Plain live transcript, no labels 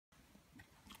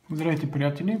Здравейте,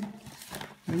 приятели!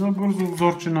 Едно бързо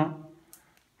обзорче на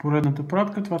поредната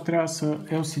пратка. Това трябва да са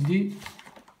LCD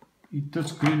и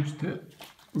тъчскринчите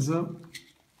за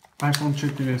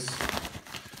iPhone 4S.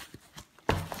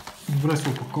 Добре са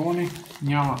опаковани,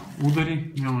 няма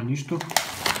удари, няма нищо.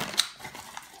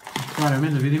 Отваряме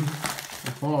да видим.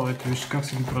 Ето вижте как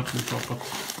се ги пратили този път.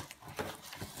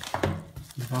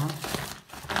 Два.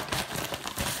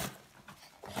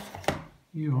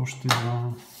 И още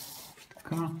два.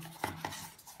 Така.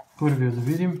 Първия да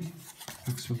видим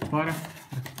как се отваря.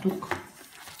 Ето тук.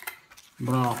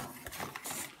 Браво!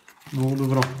 Много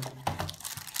добро.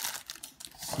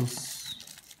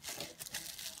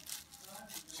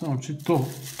 Само че то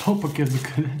пакет за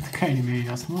къде, така и не ми е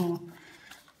ясно, но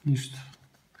нищо.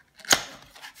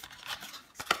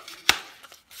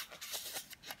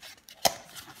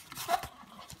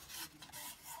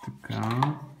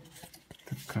 Така.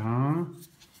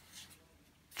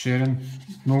 Черен.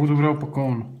 Много добре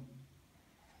опаковано.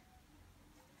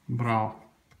 Браво.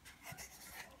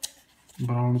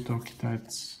 Браво на този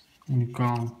китаец.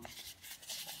 Уникално.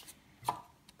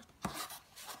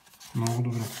 Много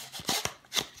добре.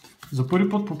 За първи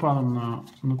път попадам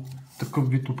на такъв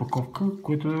вид опаковка,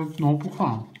 което е много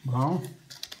похвално. Браво.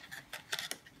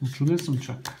 Учуден съм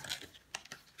чак.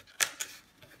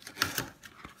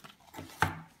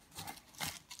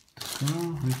 Така,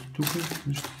 ето тук е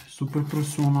супер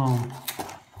професионално.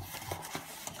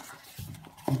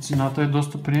 И цената е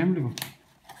доста приемлива.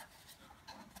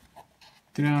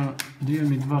 Трябва да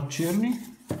имам и два черни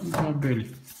и два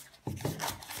бели.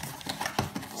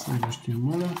 Следващия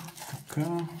моля.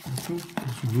 Така, ето,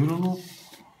 изолирано.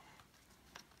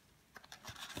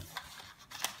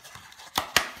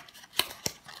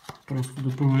 Просто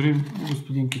да проверим,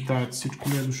 господин китаец, всичко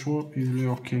ли е дошло или е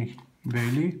окей.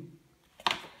 Бели.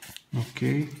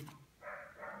 Окей.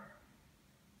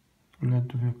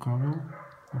 Лентовия кабел.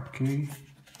 Окей.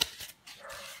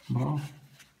 Браво.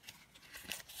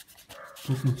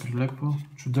 Тук не прилепва.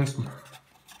 Чудесно.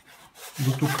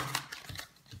 До тук.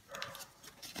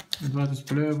 Два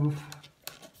дисплея в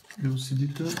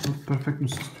LCD-та в перфектно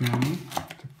състояние.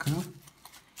 Така.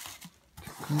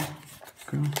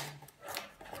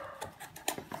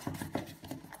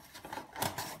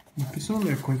 Написал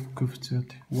ли е кой какъв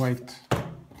цвят е? White.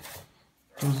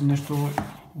 Този нещо е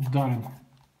ударен.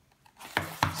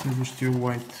 Следващия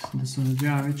White. Да се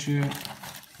надяваме, че е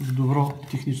в добро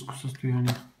техническо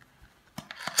състояние.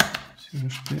 Сега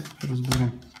ще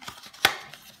разберем.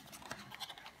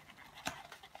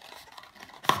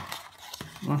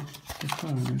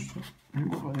 Поставя нещо. Не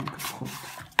го вадим като ход.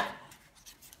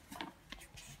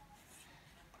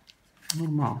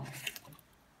 Нормално.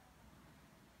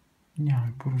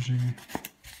 Нямаме поражение.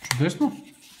 Чудесно!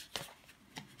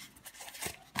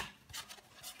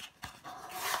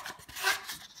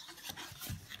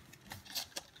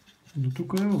 До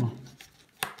тук е ево.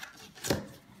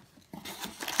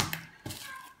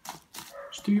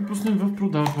 Ще ги пуснем в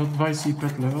продажба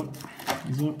 25 лева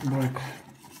за бройка.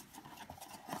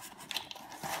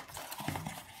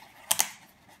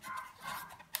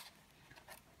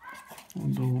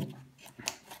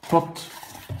 Под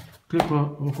клипа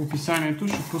в описанието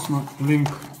ще пусна линк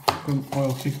към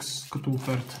OLX като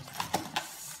оферта.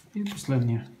 И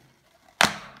последния.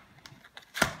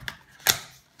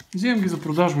 Взимам ги за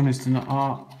продажба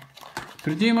наистина.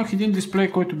 Преди имах един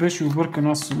дисплей, който беше объркан.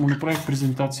 Аз му направих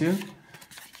презентация.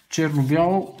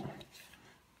 Черно-бяло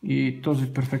и този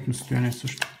в перфектно състояние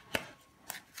също.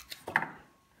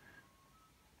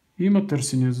 Има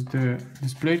търсения за тези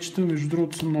дисплейчета, между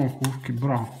другото са много хубавки.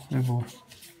 Браво! Ево.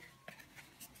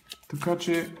 Така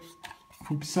че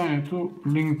в описанието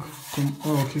линк към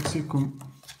OLX и към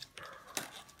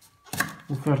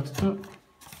офертата.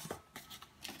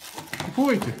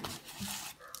 Купувайте!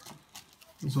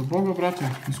 За Бога,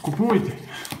 братя, изкупувайте!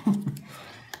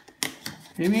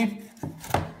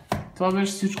 Това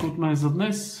беше всичко от мен за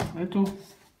днес. Ето,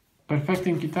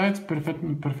 перфектен китаец,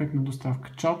 перфектна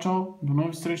доставка. Чао, чао, до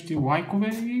нови срещи, лайкове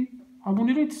и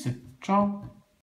абонирайте се. Чао!